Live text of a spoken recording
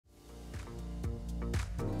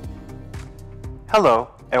Hello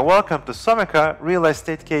and welcome to Someka Real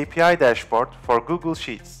Estate KPI Dashboard for Google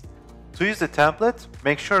Sheets. To use the template,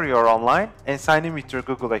 make sure you are online and sign in with your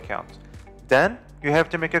Google account. Then, you have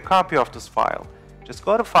to make a copy of this file. Just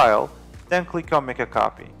go to File, then click on Make a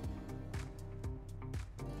Copy.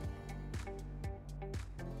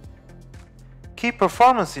 Key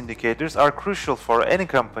performance indicators are crucial for any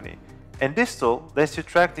company, and this tool lets you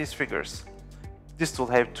track these figures. This tool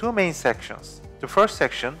has two main sections. The first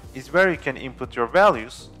section is where you can input your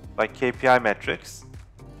values, like KPI metrics,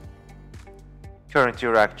 current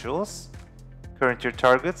year actuals, current year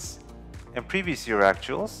targets, and previous year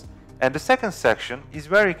actuals. And the second section is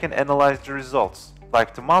where you can analyze the results,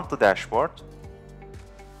 like the monthly dashboard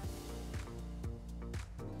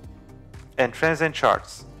and trends and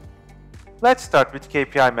charts. Let's start with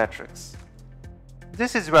KPI metrics.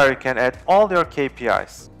 This is where you can add all your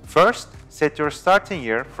KPIs. First, set your starting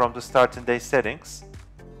year from the starting day settings.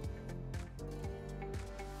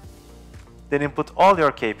 Then input all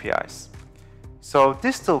your KPIs. So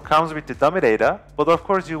this tool comes with the dummy data, but of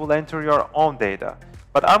course you will enter your own data.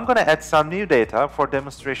 But I'm going to add some new data for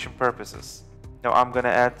demonstration purposes. Now I'm going to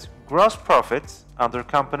add gross profit under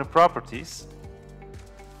company properties.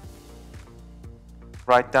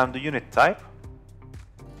 Write down the unit type.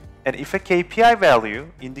 And if a KPI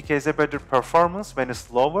value indicates a better performance when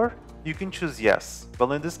it's lower, you can choose yes.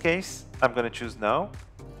 Well, in this case, I'm going to choose no.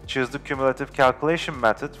 Choose the cumulative calculation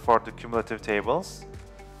method for the cumulative tables.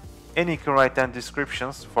 And you can write down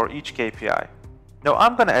descriptions for each KPI. Now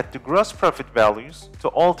I'm going to add the gross profit values to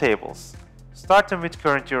all tables, starting with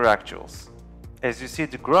current year actuals. As you see,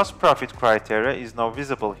 the gross profit criteria is now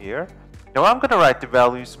visible here. Now I'm going to write the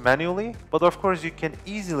values manually, but of course you can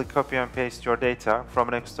easily copy and paste your data from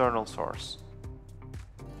an external source.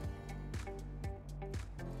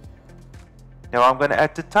 Now I'm going to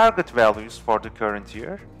add the target values for the current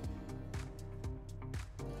year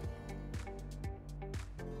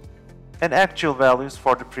and actual values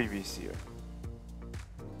for the previous year.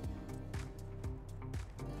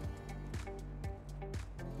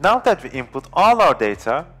 Now that we input all our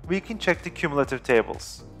data, we can check the cumulative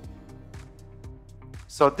tables.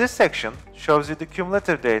 So this section shows you the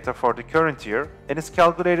cumulative data for the current year and is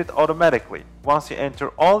calculated automatically once you enter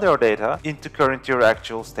all your data into current year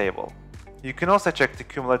actuals table. You can also check the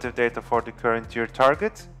cumulative data for the current year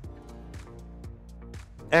target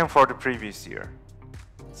and for the previous year.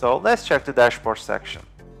 So let's check the dashboard section.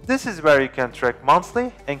 This is where you can track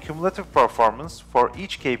monthly and cumulative performance for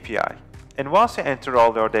each KPI. And once you enter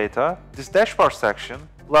all your data, this dashboard section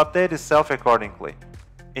will update itself accordingly.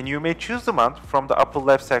 And you may choose the month from the upper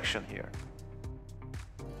left section here.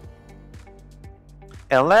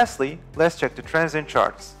 And lastly, let's check the trends and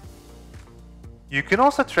charts. You can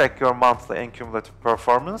also track your monthly and cumulative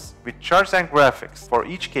performance with charts and graphics for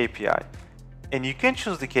each KPI. And you can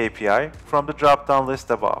choose the KPI from the drop-down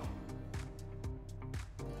list above.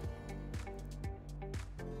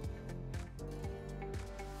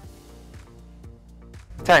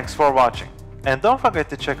 Thanks for watching, and don't forget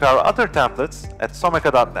to check our other templates at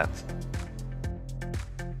someka.net.